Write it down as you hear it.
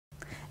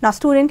Now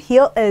student,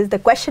 here is the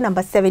question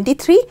number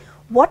 73.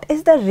 What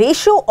is the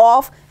ratio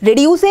of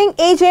reducing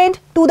agent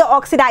to the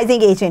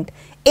oxidizing agent?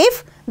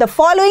 If the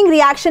following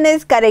reaction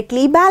is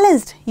correctly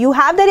balanced, you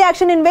have the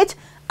reaction in which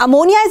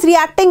ammonia is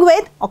reacting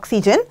with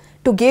oxygen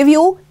to give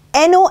you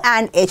NO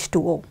and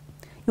H2O.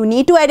 You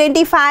need to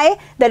identify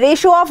the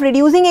ratio of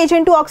reducing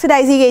agent to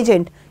oxidizing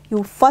agent.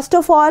 First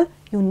of all,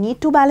 you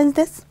need to balance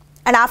this.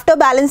 And after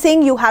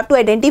balancing, you have to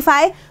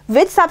identify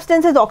which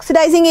substance is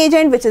oxidizing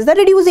agent, which is the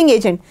reducing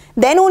agent.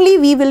 Then only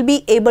we will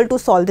be able to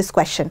solve this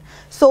question.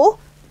 So,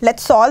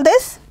 let's solve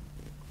this.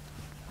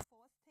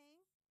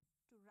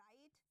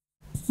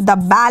 The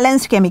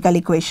balanced chemical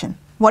equation.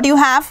 What do you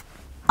have?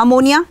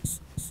 Ammonia,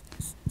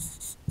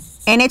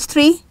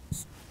 NH3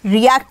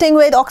 reacting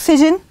with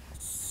oxygen,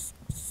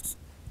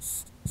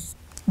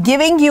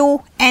 giving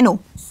you NO,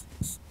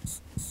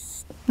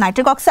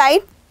 nitric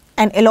oxide,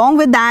 and along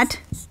with that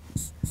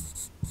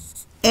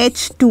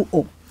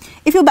H2O.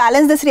 If you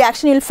balance this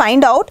reaction, you will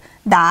find out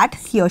that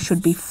here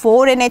should be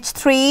 4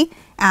 NH3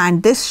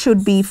 and this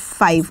should be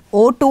 5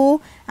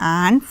 O2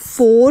 and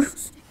 4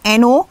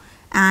 NO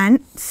and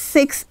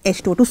 6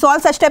 H2O. To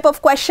solve such type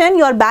of question,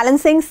 your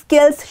balancing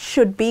skills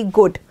should be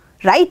good,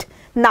 right?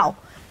 Now,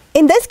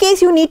 in this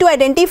case, you need to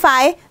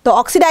identify the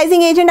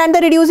oxidizing agent and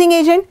the reducing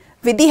agent.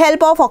 With the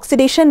help of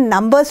oxidation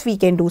numbers, we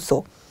can do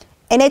so.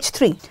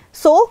 NH3.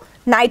 So,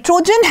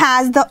 nitrogen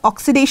has the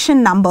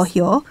oxidation number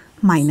here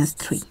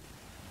 -3.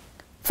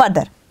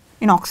 Further,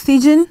 in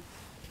oxygen,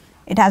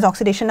 it has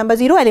oxidation number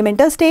 0,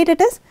 elemental state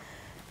it is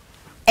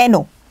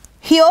NO.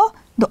 Here,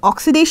 the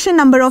oxidation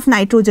number of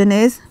nitrogen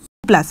is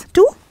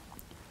 +2.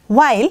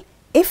 While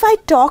if I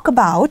talk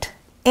about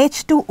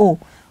H2O,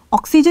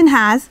 oxygen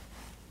has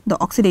the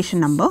oxidation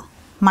number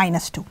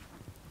 -2.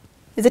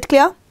 Is it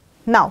clear?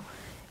 Now,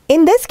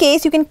 in this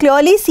case, you can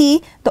clearly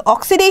see the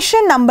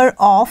oxidation number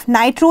of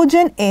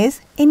nitrogen is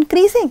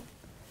increasing.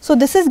 So,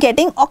 this is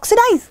getting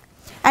oxidized.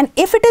 And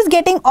if it is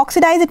getting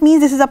oxidized, it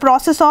means this is a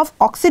process of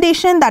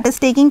oxidation that is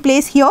taking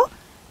place here.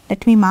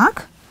 Let me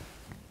mark.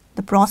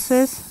 The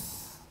process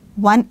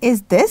 1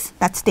 is this,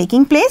 that's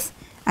taking place.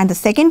 And the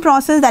second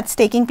process that's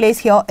taking place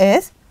here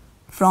is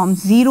from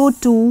 0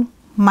 to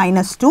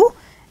 -2.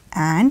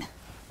 And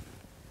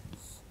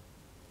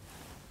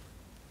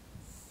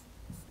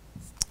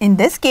in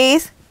this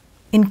case,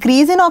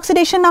 increase in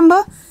oxidation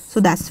number.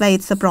 So, that's why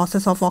it's a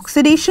process of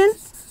oxidation.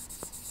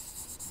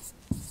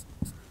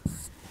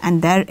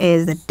 And there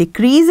is the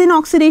decrease in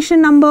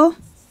oxidation number.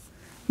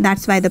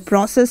 That's why the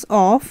process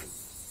of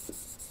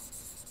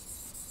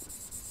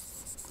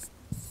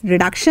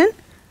reduction.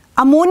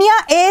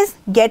 Ammonia is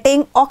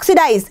getting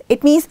oxidized.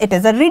 It means it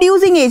is a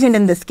reducing agent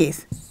in this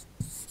case.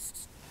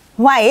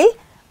 While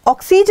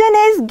oxygen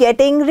is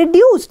getting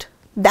reduced.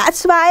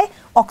 That's why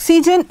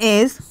oxygen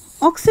is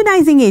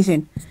oxidizing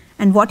agent.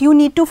 And what you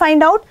need to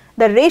find out?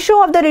 The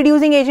ratio of the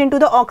reducing agent to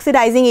the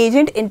oxidizing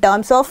agent in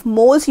terms of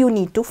moles you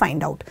need to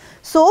find out.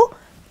 So,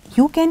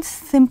 you can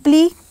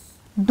simply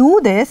do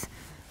this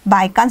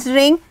by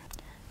considering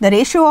the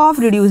ratio of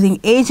reducing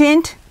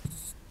agent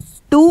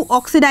to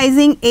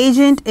oxidizing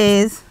agent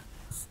is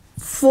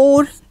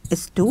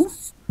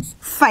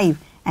 4:5.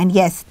 And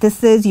yes,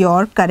 this is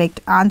your correct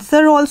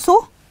answer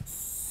also.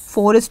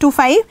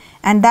 4:5,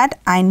 and that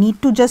I need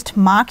to just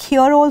mark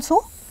here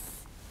also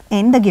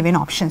in the given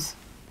options.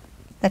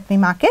 Let me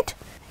mark it,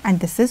 and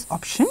this is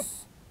option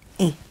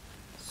A.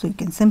 So, you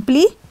can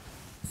simply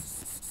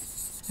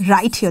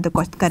write here the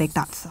correct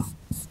answer.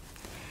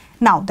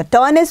 Now, the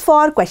turn is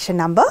for question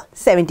number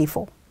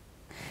 74.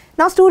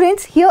 Now,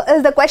 students, here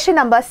is the question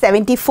number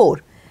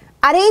 74.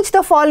 Arrange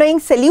the following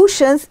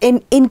solutions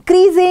in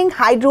increasing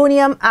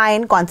hydronium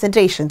ion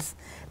concentrations.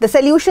 The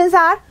solutions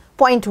are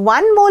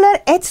 0.1 molar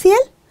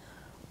HCl,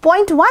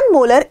 0.1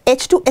 molar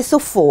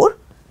H2SO4,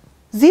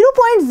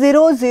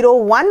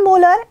 0.001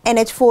 molar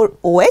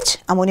NH4OH,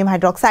 ammonium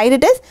hydroxide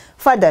it is.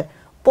 Further,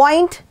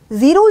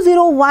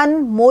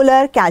 0.001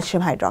 molar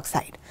calcium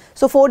hydroxide.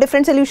 So, 4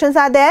 different solutions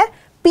are there.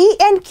 P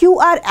and Q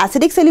are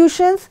acidic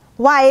solutions,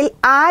 while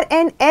R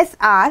and S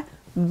are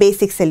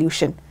basic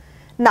solution.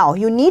 Now,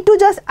 you need to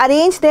just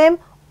arrange them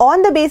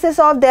on the basis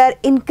of their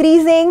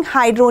increasing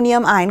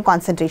hydronium ion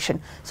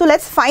concentration. So,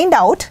 let's find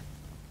out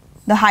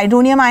the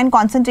hydronium ion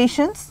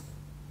concentrations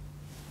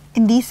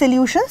in these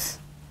solutions.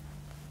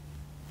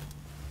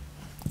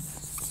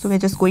 So, we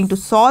are just going to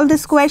solve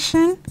this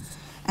question,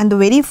 and the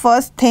very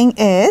first thing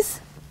is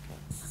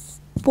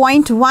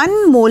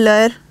 0.1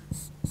 molar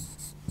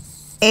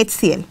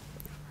HCl.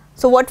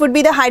 So, what would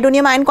be the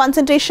hydronium ion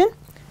concentration?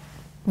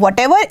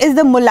 Whatever is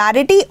the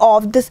molarity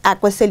of this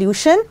aqueous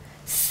solution,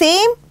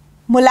 same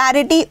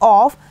molarity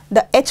of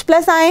the H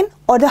plus ion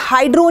or the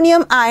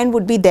hydronium ion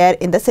would be there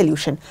in the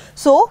solution.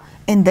 So,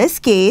 in this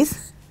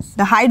case,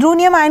 the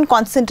hydronium ion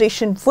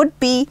concentration would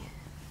be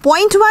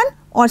 0.1,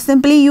 or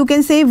simply you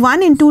can say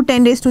 1 into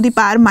 10 raised to the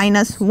power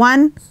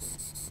 -1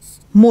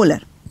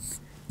 molar.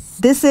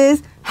 This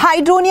is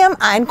hydronium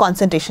ion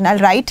concentration. I'll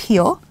write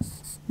here.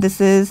 This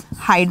is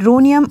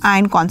hydronium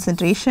ion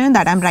concentration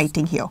that I'm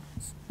writing here.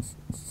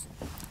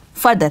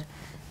 Further,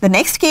 the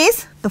next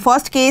case, the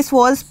first case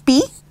was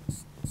P,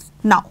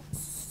 Now,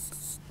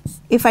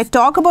 if I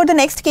talk about the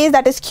next case,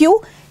 that is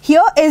Q,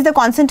 here is the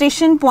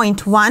concentration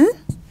 0.1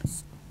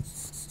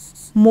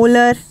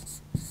 molar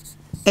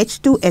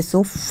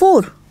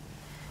H2SO4.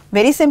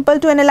 Very simple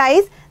to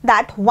analyze,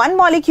 that one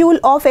molecule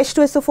of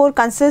H2SO4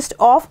 consists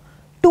of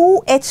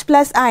 2 H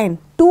plus ion.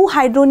 2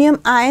 hydronium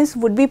ions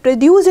would be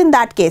produced in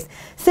that case.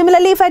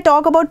 Similarly, if I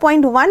talk about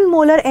 0.1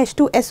 molar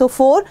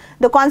H2SO4,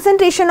 the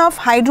concentration of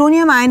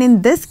hydronium ion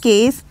in this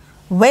case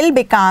will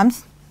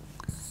becomes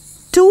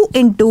 2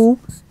 into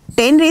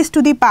 10 raised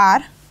to the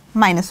power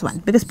minus 1,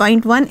 because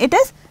 0.1 it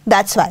is,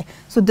 that's why.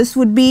 So this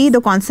would be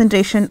the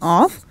concentration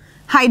of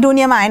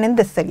hydronium ion in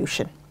this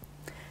solution.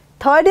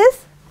 Third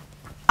is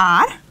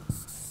R,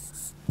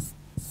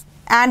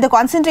 and the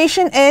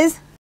concentration is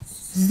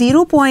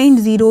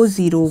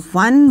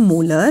 0.001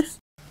 molar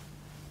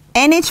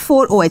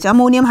NH4OH,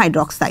 ammonium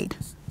hydroxide.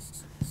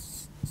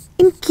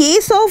 In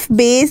case of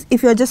base,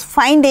 if you are just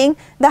finding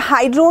the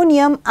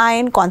hydronium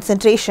ion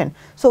concentration,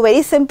 so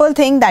very simple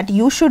thing that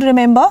you should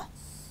remember,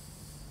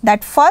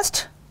 that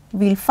first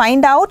we will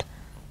find out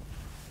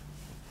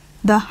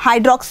the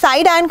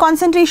hydroxide ion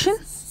concentration,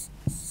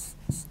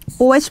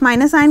 OH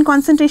minus ion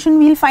concentration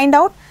we will find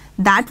out,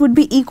 that would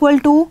be equal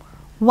to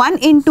 1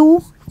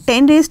 into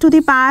 10 raised to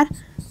the power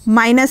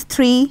minus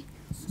 3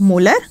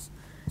 molar.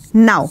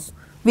 Now,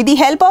 with the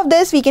help of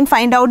this, we can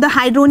find out the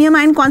hydronium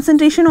ion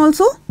concentration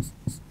also.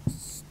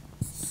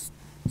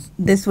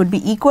 This would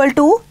be equal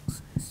to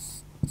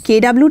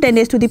Kw 10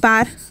 raised to the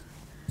power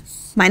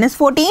minus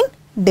 14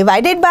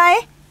 divided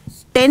by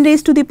 10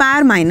 raised to the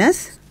power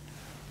minus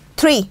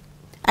 3.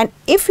 And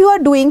if you are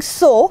doing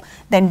so,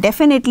 then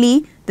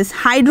definitely this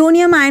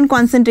hydronium ion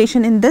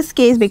concentration in this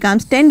case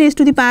becomes 10 raised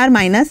to the power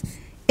minus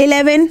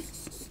 11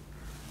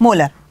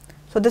 molar.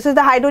 So this is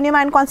the hydronium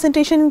ion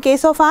concentration in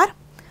case of R.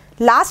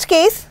 Last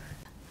case,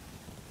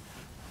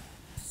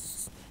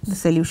 the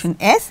solution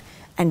S,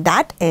 and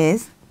that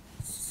is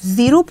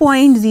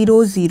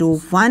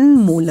 0.001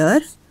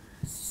 molar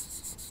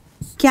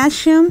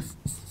calcium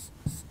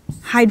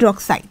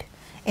hydroxide.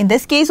 In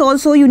this case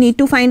also you need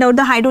to find out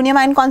the hydronium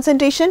ion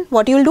concentration.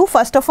 What you will do,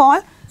 first of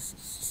all,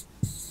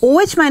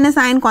 OH minus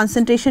ion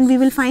concentration we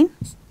will find.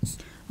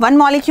 One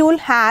molecule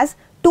has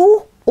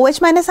 2 OH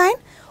minus ion.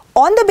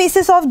 On the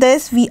basis of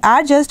this, we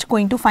are just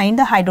going to find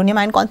the hydronium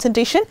ion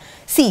concentration.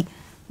 See,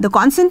 the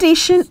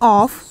concentration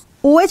of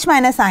OH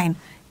minus ion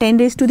 10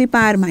 raised to the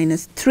power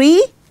minus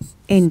 3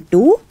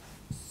 into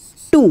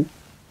 2.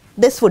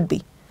 This would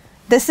be,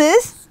 this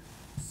is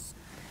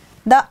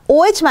the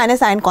OH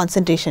minus ion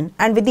concentration,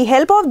 and with the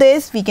help of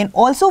this we can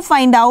also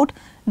find out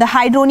the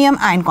hydronium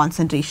ion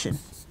concentration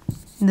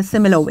in a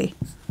similar way.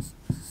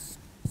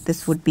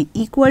 This would be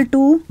equal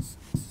to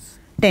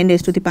 10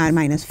 raised to the power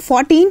minus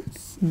 14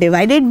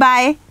 divided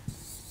by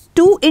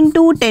 2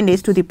 into 10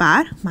 raised to the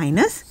power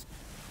minus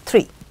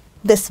 3,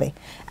 this way.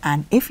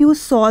 And if you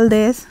solve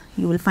this,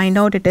 you will find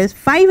out it is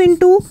 5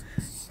 into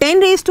 10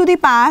 raised to the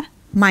power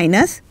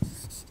minus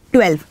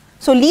 12.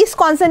 So least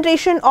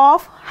concentration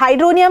of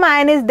hydronium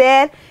ion is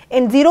there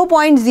in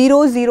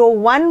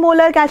 0.001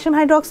 molar calcium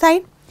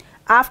hydroxide.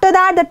 After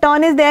that, the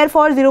turn is there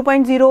for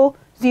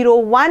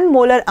 0.001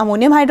 molar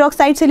ammonium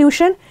hydroxide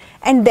solution,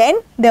 and then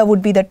there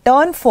would be the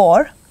turn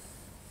for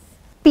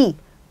P,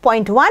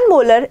 0.1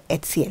 molar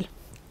HCl,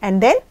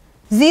 and then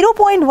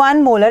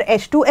 0.1 molar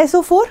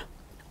H2SO4.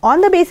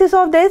 On the basis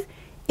of this,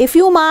 if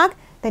you mark,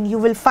 then you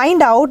will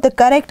find out the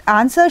correct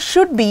answer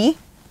should be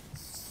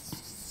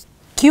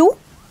Q,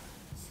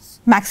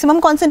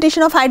 maximum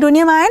concentration of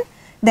hydronium ion,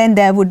 then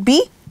there would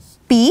be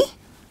P,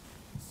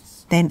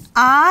 then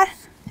R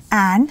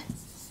and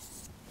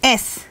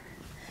S.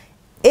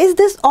 Is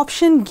this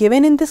option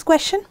given in this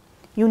question?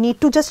 You need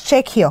to just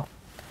check here.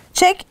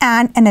 Check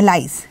and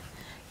analyze.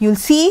 You'll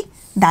see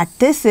that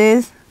this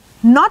is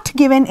not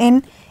given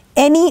in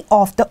any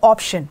of the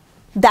option.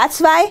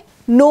 That's why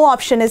no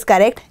option is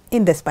correct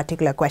in this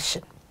particular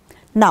question.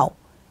 Now,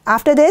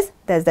 after this,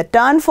 there's the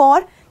turn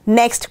for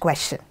next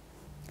question.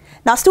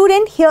 Now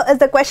student, here is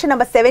the question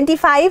number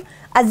 75.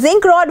 A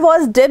zinc rod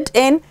was dipped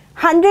in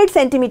 100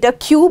 centimeter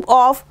cube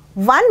of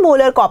 1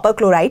 molar copper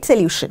chloride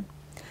solution.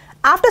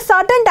 After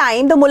certain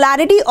time, the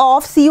molarity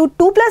of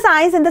Cu2 plus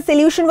ions in the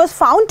solution was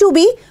found to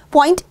be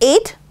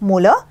 0.8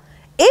 molar.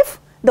 If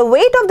the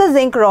weight of the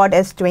zinc rod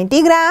is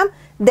 20 gram,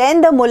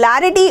 then the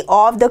molarity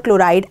of the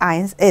chloride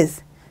ions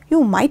is.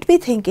 You might be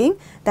thinking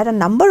that a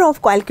number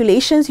of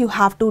calculations you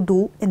have to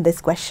do in this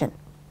question.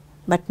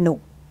 But no,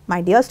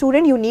 my dear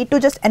student, you need to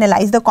just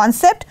analyze the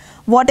concept,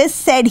 what is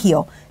said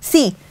here.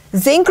 See,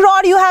 zinc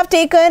rod you have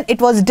taken, it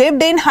was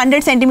dipped in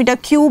 100 centimeter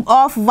cube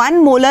of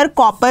 1 molar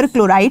copper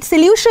chloride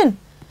solution.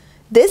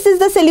 This is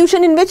the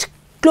solution in which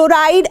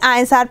chloride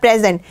ions are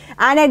present,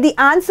 and at the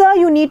answer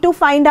you need to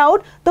find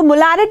out the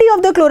molarity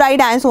of the chloride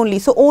ions only.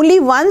 So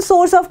only one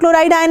source of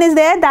chloride ion is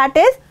there, that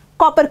is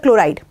copper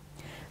chloride.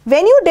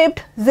 When you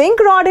dipped zinc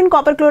rod in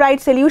copper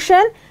chloride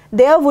solution,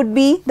 there would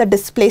be the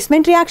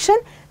displacement reaction.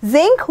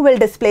 Zinc will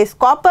displace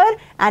copper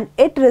and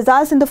it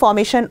results in the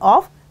formation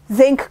of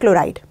zinc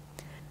chloride.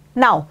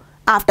 Now,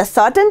 After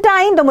certain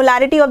time, the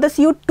molarity of the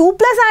Cu2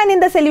 plus ion in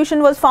the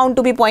solution was found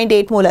to be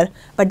 0.8 molar.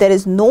 But there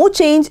is no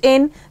change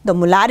in the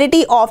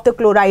molarity of the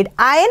chloride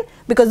ion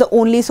because the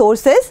only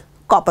source is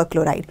copper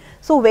chloride.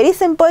 So very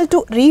simple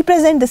to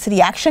represent this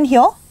reaction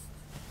here.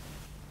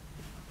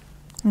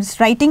 I'm just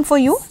writing for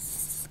you.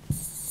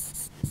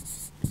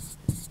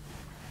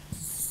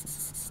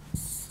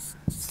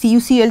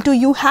 CuCl2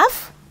 you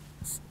have.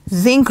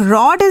 Zinc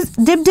rod is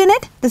dipped in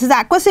it. This is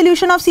aqueous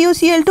solution of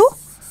CuCl2.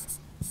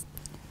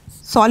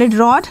 Solid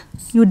rod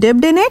you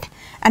dipped in it,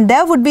 and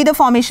there would be the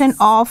formation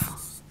of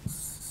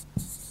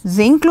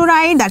zinc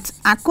chloride, that's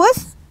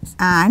aqueous,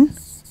 and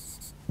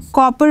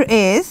copper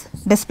is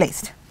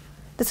displaced.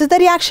 This is the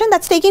reaction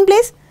that's taking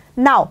place.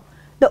 Now,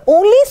 the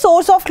only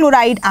source of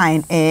chloride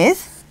ion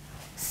is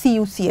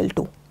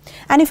CuCl2.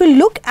 And if you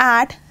look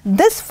at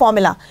this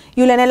formula,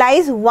 you will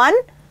analyze one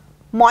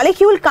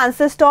molecule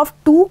consists of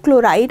 2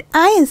 chloride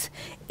ions.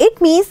 It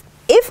means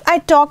if I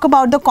talk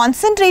about the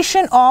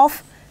concentration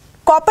of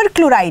copper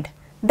chloride,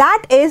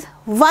 that is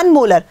 1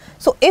 molar.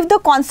 So if the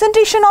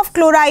concentration of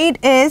chloride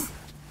is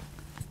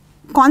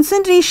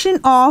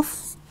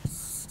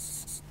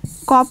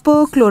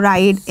copper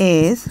chloride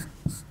is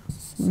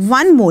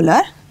 1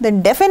 molar,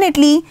 then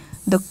definitely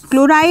the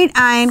chloride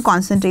ion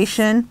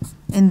concentration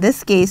in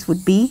this case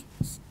would be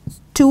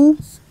 2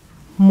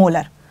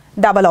 molar,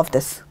 double of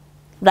this,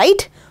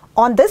 right?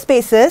 On this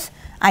basis,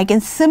 I can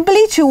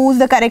simply choose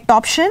the correct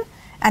option,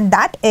 and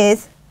that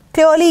is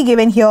clearly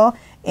given here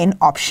in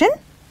option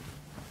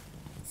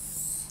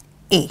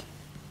A.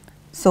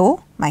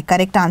 So, my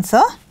correct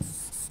answer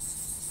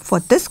for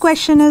this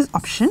question is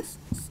option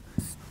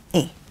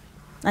A.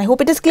 I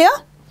hope it is clear.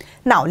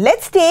 Now,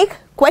 let's take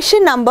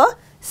question number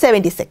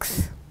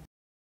 76.